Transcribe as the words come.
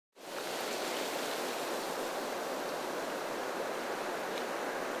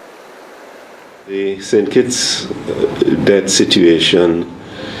The St. Kitts debt situation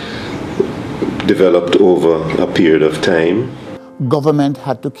developed over a period of time. Government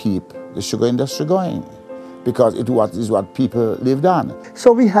had to keep the sugar industry going because it is what people lived on.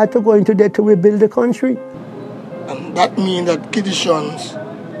 So we had to go into debt to rebuild the country. And that means that Kittitians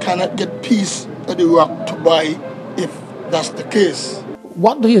cannot get peace of the rock to buy if that's the case.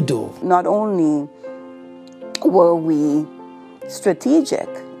 What do you do? Not only were we strategic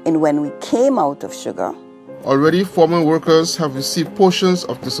in when we came out of sugar. Already, former workers have received portions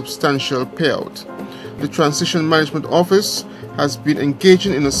of the substantial payout. The Transition Management Office has been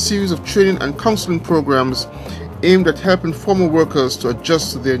engaging in a series of training and counseling programs aimed at helping former workers to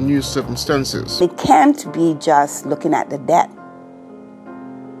adjust to their new circumstances. It can't be just looking at the debt.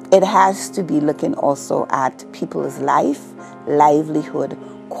 It has to be looking also at people's life, livelihood,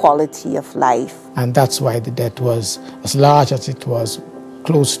 quality of life. And that's why the debt was as large as it was,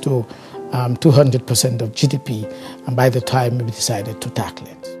 close to 200% of GDP, and by the time we decided to tackle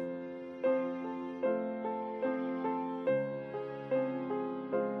it.